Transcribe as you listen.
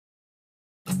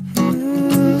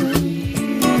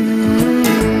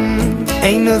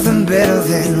Ain't nothing better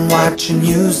than watching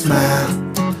you smile.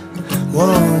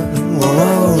 Whoa,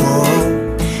 whoa,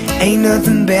 whoa. Ain't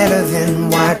nothing better than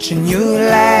watching you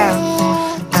laugh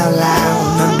out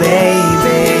loud, my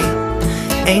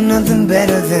baby. Ain't nothing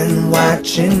better than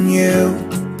watching you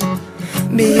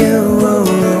be you.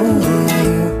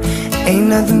 Ain't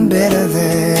nothing better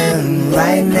than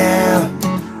right now.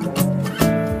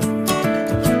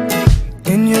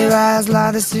 In your eyes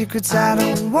lie the secrets I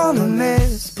don't wanna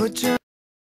miss. Put your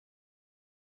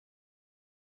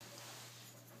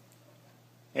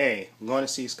Hey, I'm going to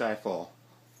see Skyfall.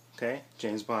 Okay,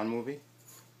 James Bond movie.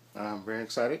 I'm very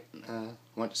excited.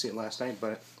 Went to see it last night,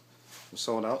 but it was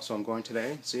sold out, so I'm going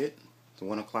today to see it. It's a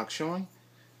 1 o'clock showing.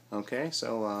 Okay,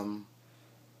 so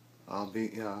I'll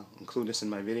be include this in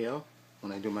my video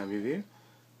when I do my review.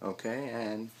 Okay,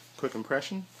 and quick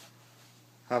impression: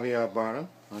 Javier Bardem.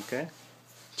 Okay,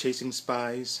 chasing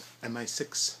spies,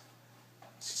 MI6.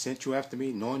 She sent you after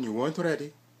me, knowing you weren't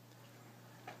ready.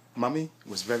 Mommy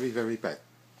was very, very bad.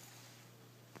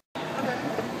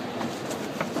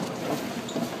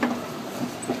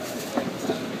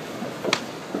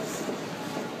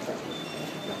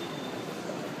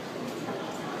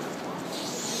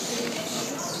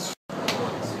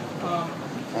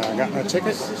 I got my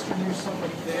ticket.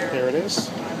 Here it is.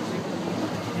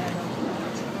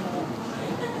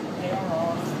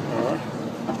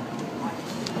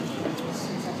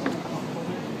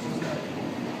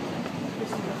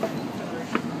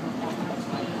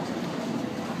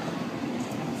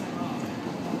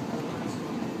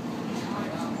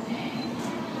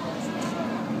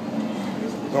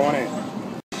 Going in.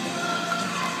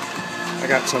 I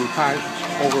got some high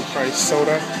overpriced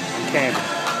soda and candy.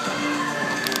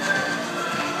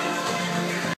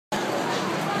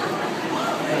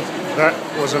 That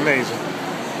was amazing.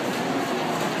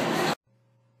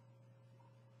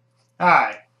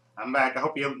 Hi, I'm back. I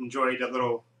hope you enjoyed that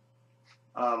little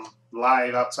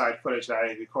live outside footage that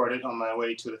I recorded on my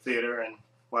way to the theater and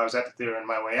while I was at the theater and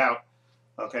my way out.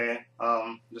 Okay,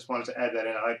 just wanted to add that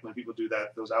in. I like when people do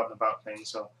that, those out and about things.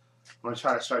 So I'm going to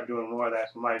try to start doing more of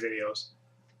that for my videos.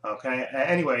 Okay,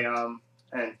 anyway,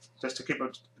 and just to keep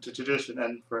up to tradition,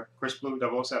 and for Chris Blue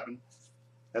 007,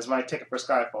 that's my ticket for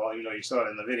Skyfall. You know, you saw it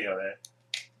in the video there.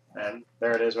 And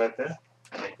there it is right there.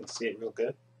 And you can see it real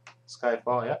good.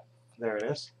 Skyfall, yep. There it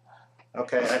is.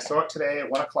 Okay, I saw it today at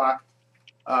 1 o'clock.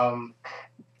 And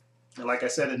like I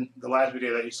said in the last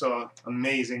video that you saw,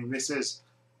 amazing. This is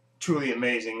truly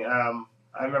amazing.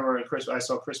 I remember I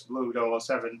saw Chris Blue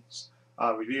 007's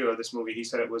review of this movie. He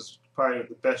said it was probably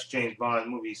the best James Bond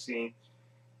movie he's seen.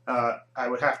 I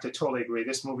would have to totally agree.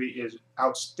 This movie is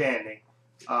outstanding.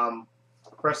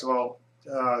 First of all,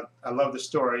 I love the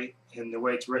story and the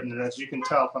way it's written, and as you can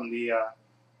tell from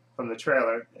the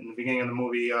trailer, in the beginning of the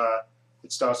movie,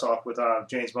 it starts off with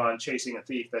James Bond chasing a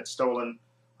thief that's stolen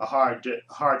a hard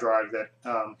drive that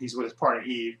he's with his partner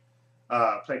Eve,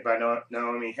 played by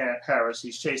Naomi Harris.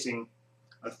 He's chasing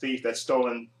a thief that's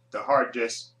stolen the hard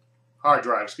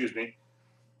drive, excuse me,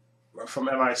 from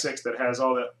MI6 that has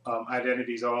all the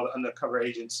identities, all the undercover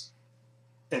agents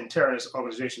and terrorist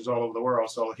organizations all over the world.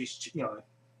 So he's, you know,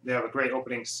 they have a great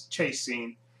opening chase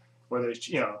scene where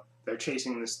they're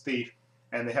chasing this thief,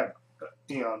 and they have,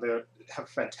 they have a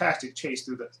fantastic chase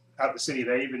out the city.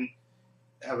 They even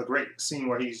have a great scene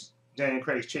where Daniel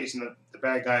Craig's chasing the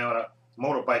bad guy on a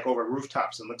motorbike over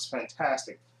rooftops, and looks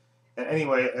fantastic. And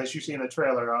anyway, as you see in the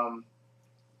trailer,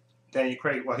 Daniel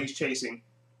Craig, while he's chasing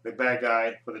the bad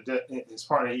guy, his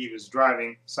partner Eve is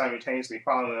driving simultaneously,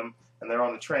 following him, and they're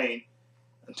on the train,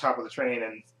 on top of the train,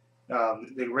 and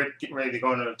they're getting ready to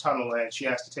go into the tunnel, and she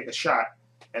has to take a shot,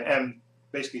 and M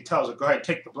basically tells her, "Go ahead,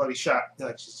 take the bloody shot,"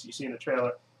 like you see in the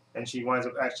trailer, and she winds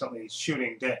up accidentally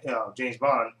shooting James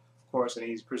Bond, of course, and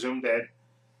he's presumed dead,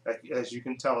 as you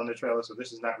can tell in the trailer. So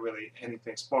this is not really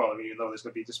anything spoiler, even though there's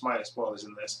going to be just minor spoilers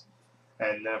in this.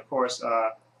 And of course,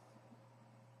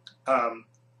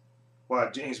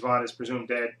 while James Bond is presumed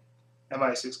dead,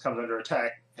 MI6 comes under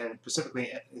attack, and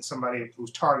specifically somebody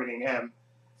who's targeting M.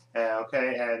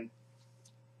 Okay, and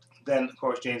then of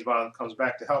course James Bond comes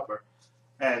back to help her.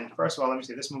 And first of all, let me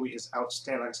say this movie is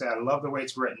outstanding. Like I said, I love the way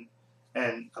it's written,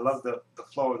 and I love the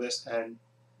flow of this. And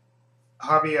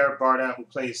Javier Bardem, who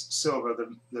plays Silva,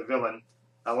 the villain,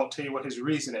 I won't tell you what his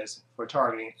reason is for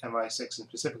targeting MI6 and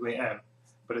specifically M,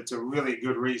 but it's a really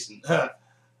good reason.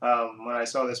 When I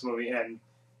saw this movie, and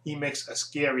he makes a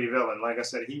scary villain. Like I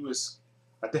said, he was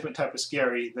a different type of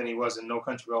scary than he was in No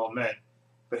Country for Old Men,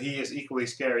 but he is equally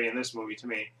scary in this movie to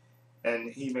me.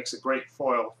 And he makes a great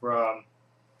foil for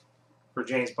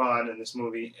James Bond in this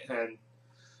movie. And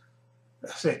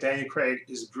I say Daniel Craig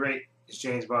is great as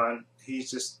James Bond. He's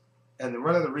just and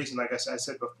one of the reasons, like I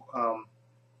said before,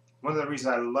 one of the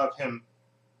reasons I love him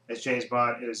as James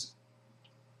Bond is,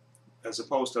 as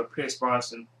opposed to Pierce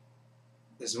Brosnan,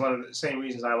 is one of the same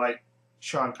reasons I like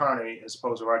Sean Connery as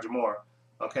opposed to Roger Moore.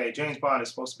 Okay, James Bond is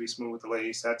supposed to be smooth with the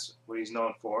ladies. That's what he's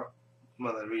known for,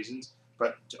 one of the reasons.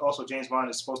 But also James Bond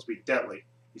is supposed to be deadly.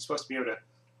 He's supposed to be able to,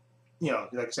 you know,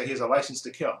 like I said, he has a license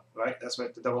to kill, right? That's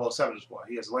what the 007 is for.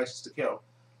 He has a license to kill.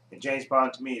 And James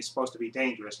Bond, to me, is supposed to be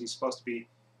dangerous. He's supposed to be,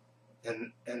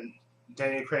 and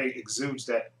Daniel Craig exudes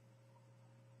that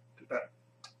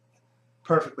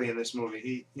perfectly in this movie.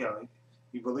 He, you know,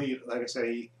 you believe, like I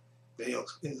said, he'll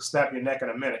snap your neck in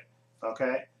a minute,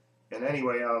 okay? And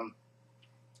anyway,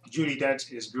 Judi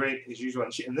Dench is great as usual,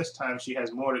 and this time she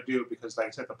has more to do because, like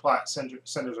I said, the plot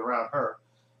centers around her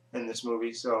in this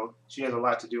movie, so she has a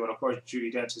lot to do. And of course,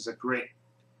 Judi Dench is a great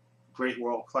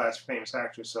world-class famous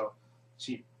actress, so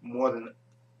she more than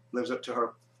lives up to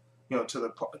her, you know, to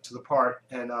the part.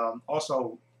 And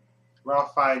also,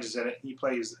 Ralph Fiennes is in it. He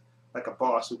plays like a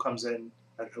boss who comes in,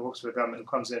 like works for the government, who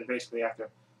comes in basically after,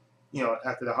 you know,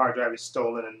 after the hard drive is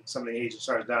stolen and some of the agents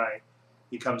starts dying.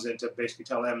 He comes in to basically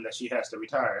tell them that she has to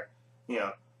retire, you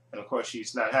know, and of course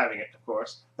she's not having it, of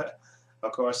course.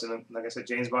 Of course, and like I said,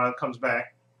 James Bond comes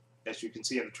back, as you can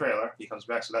see in the trailer. He comes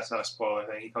back, so that's not a spoiler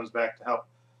thing. He comes back to help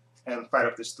and fight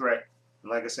up this threat.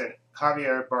 And like I said,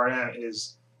 Javier Bardem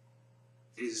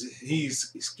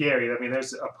he's scary. I mean,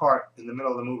 there's a part in the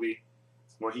middle of the movie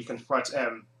where he confronts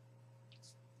M.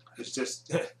 It's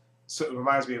just, so it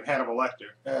reminds me of Hannibal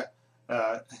Lecter.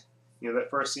 You know, that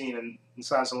first scene in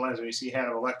Silence of the Lambs when you see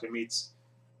Hannibal Lecter meets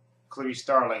Clarice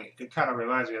Starling, it kind of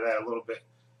reminds me of that a little bit.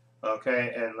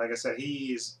 Okay, and like I said,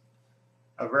 he's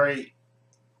a very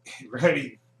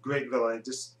great villain.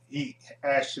 Just he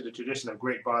adds to the tradition of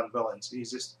great Bond villains.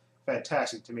 He's just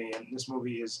fantastic to me, and this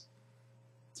movie is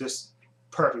just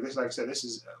perfect. This, like I said, this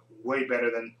is way better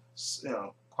than, you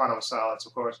know, Quantum of Solace,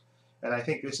 of course, and I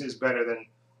think this is better than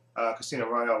Casino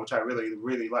Royale, which I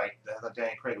really liked. I thought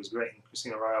Daniel Craig was great in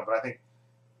Casino Royale, but I think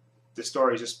the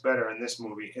story is just better in this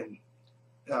movie. In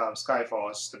Skyfall,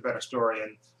 it's just a better story,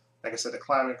 and like I said, the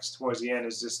climax towards the end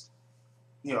is just,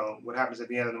 you know, what happens at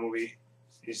the end of the movie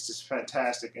is just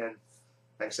fantastic. And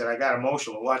like I said, I got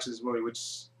emotional watching this movie,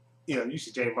 which, you know,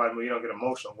 usually James Bond movie, you don't get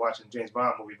emotional watching a James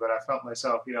Bond movie, but I felt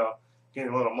myself, you know,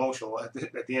 getting a little emotional at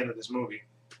the end of this movie.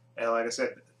 And like I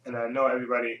said, and I know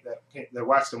everybody that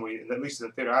watched the movie, at least in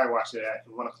the theater I watched it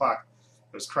at 1 o'clock,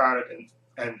 it was crowded,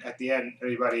 and at the end,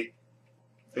 everybody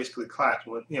basically clapped.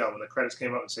 When, you know, when the credits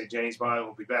came up and say James Bond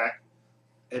will be back,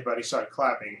 everybody started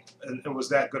clapping, and it was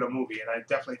that good a movie. And I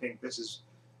definitely think this is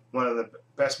one of the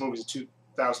best movies of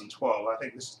 2012. I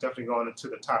think this is definitely going into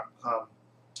the top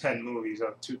 10 movies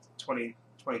of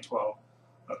 2012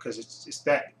 because it's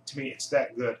that, to me, it's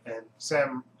that good. And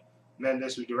Sam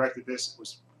Mendes, who directed this,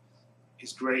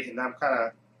 is great. And I'm kind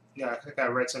of, you know, I think I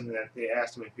read something that they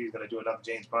asked him if he was going to do another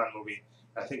James Bond movie.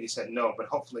 I think he said no, but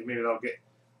hopefully maybe they'll get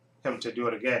him to do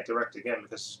it again, direct again,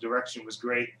 because his direction was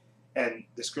great. And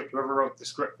the script, whoever wrote the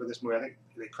script for this movie, I think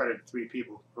they credited 3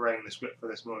 people for writing the script for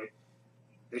this movie.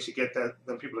 They should get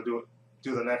them people to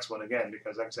do the next one again,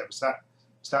 because like I said, if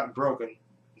it's not broken.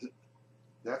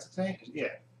 That's the thing? Yeah.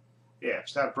 Yeah, if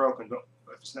it's not broken,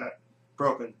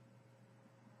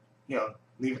 you know,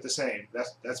 leave it the same.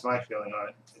 That's my feeling on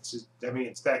it. It's just, I mean,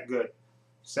 it's that good.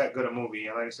 It's that good a movie.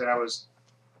 And like I said, I was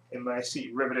in my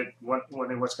seat riveted,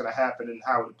 wondering what's going to happen and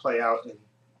how it would play out. And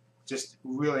just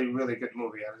really good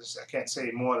movie. I can't say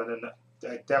more than enough.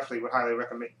 I definitely would highly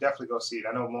recommend. Definitely go see it.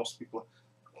 I know most people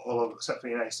all over, except for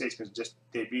the United States, because it just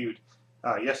debuted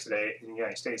yesterday in the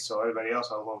United States. So everybody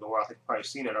else all over the world, I think, probably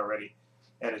seen it already.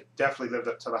 And it definitely lived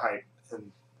up to the hype.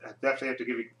 And I definitely have to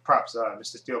give you props,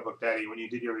 Mr. Steelbook Daddy, when you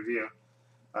did your review,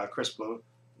 Chris Blue.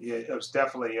 Yeah, it was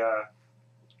definitely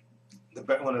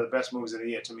one of the best movies of the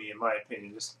year to me, in my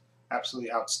opinion. Just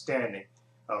absolutely outstanding.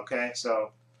 Okay,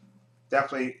 so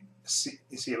definitely see.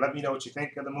 Let me know what you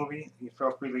think of the movie. You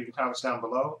feel free to leave your comments down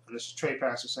below. And this is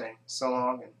Trepacer saying so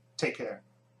long and take care.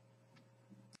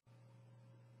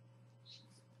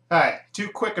 All right, 2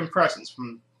 quick impressions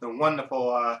from the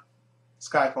wonderful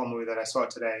Skyfall movie that I saw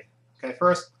today. Okay,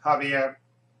 first, Javier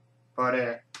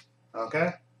Bardem.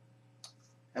 Okay?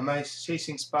 Am I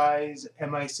chasing spies?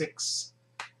 MI6.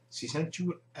 She sent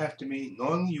you after me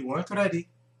knowing you weren't ready.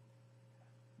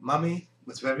 Mommy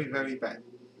was very bad.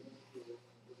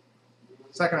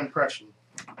 Second impression.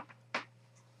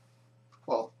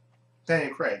 Well,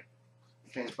 Daniel Craig,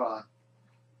 James Bond.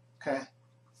 Okay?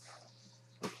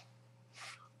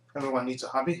 Everyone needs a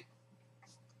hobby.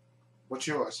 What's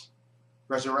yours?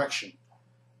 Resurrection.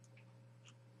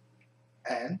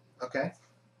 And, okay,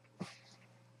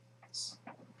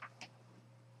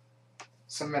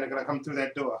 some men are going to come through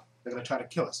that door. They're going to try to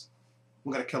kill us.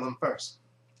 We're going to kill them first.